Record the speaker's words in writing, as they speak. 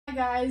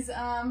Hi guys,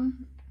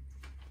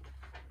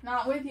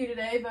 not with you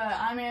today, but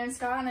I'm Erin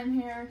Scott and I'm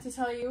here to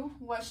tell you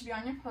what should be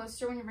on your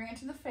poster when you bring it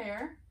to the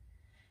fair.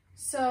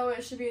 So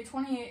it should be a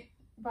 28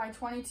 by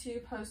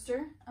 22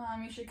 poster.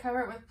 You should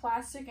cover it with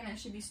plastic and it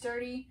should be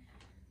sturdy.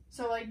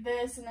 So like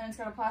this, and then it's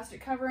got a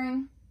plastic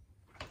covering.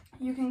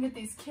 You can get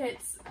these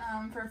kits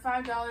for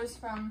 $5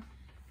 from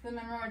the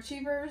Monroe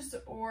Achievers,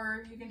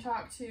 or you can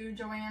talk to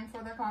Joanne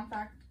for their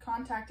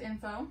contact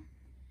info.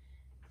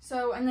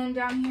 So, and then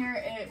down here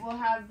it will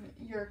have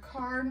your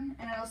card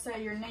and it'll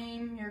say your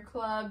name, your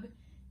club,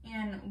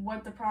 and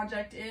what the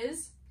project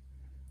is.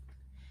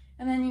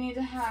 And then you need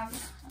to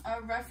have a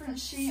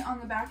reference sheet on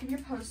the back of your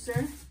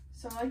poster,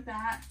 so like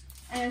that.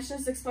 And it's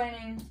just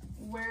explaining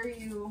where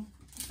you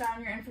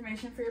found your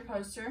information for your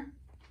poster.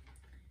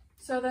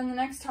 So then the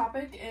next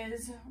topic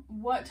is,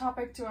 what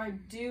topic do I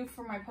do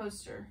for my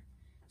poster?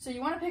 So you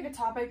want to pick a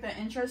topic that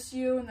interests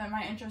you and that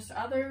might interest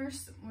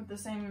others with the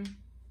same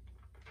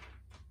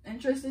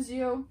interest as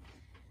you.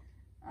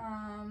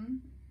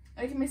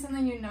 It can be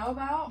something you know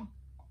about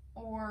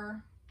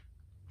or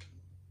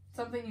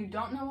something you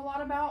don't know a lot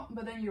about,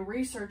 but then you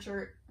research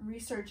it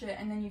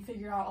and then you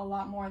figure out a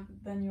lot more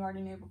than you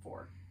already knew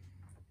before.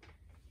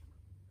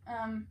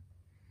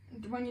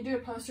 When you do a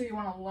poster, you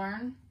want to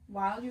learn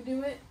while you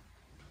do it,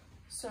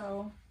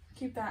 so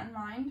keep that in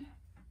mind.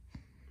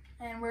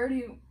 And where do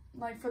you,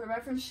 like for the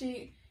reference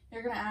sheet,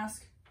 you're going to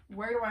ask,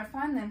 where do I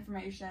find the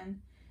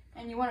information?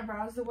 And you want to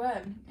browse the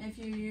web. If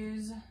you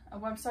use a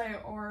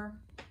website or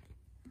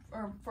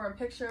for a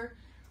picture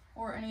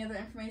or any other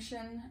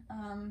information,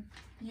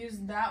 use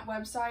that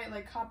website,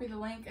 like copy the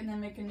link and then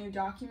make a new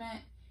document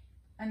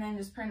and then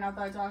just print out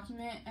that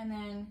document. And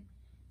then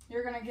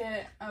you're going to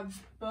get a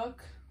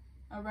book,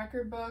 a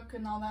record book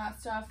and all that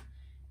stuff.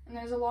 And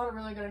there's a lot of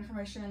really good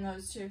information in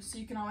those too, so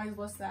you can always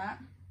list that.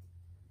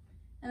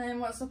 And then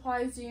what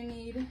supplies do you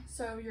need?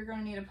 So you're going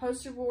to need a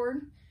poster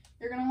board.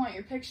 You're going to want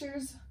your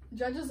pictures.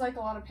 Judges like a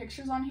lot of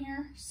pictures on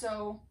here,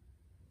 so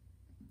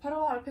put a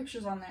lot of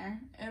pictures on there.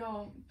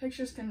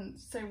 Pictures can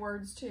say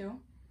words too.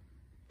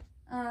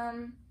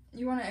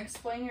 You want to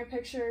explain your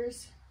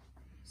pictures,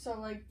 so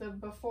like the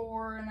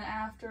before and the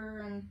after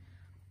and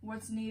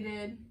what's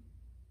needed.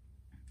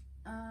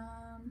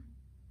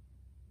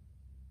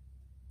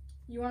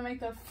 You want to make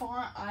the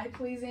font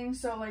eye-pleasing,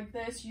 so like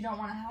this, you don't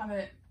want to have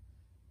it,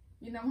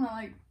 you don't want to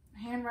like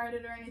handwrite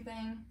it or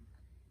anything.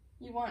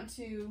 You want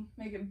to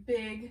make it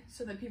big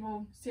so that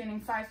people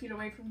standing 5 feet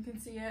away from can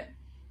see it.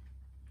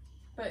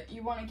 But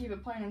you want to keep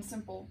it plain and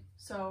simple.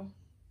 So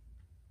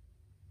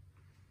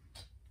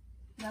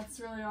that's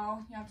really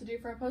all you have to do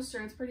for a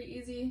poster. It's pretty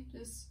easy.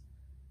 Just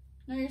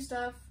know your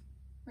stuff,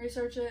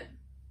 research it,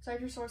 cite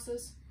your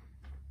sources.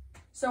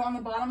 So on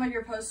the bottom of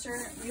your poster,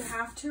 you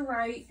have to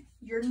write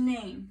your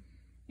name,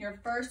 your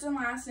first and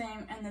last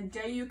name, and the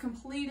day you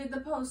completed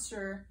the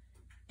poster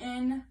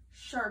in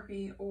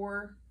Sharpie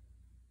or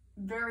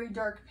very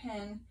dark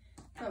pen.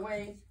 That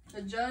way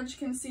the judge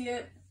can see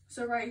it.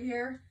 So right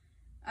here,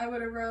 I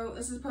would have wrote,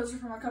 this is a poster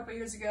from a couple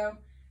years ago,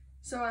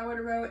 so I would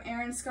have wrote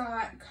Erin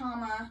Scott,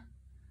 comma,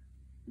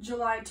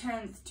 July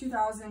 10th,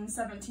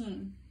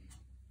 2017.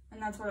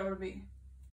 And that's what it would be.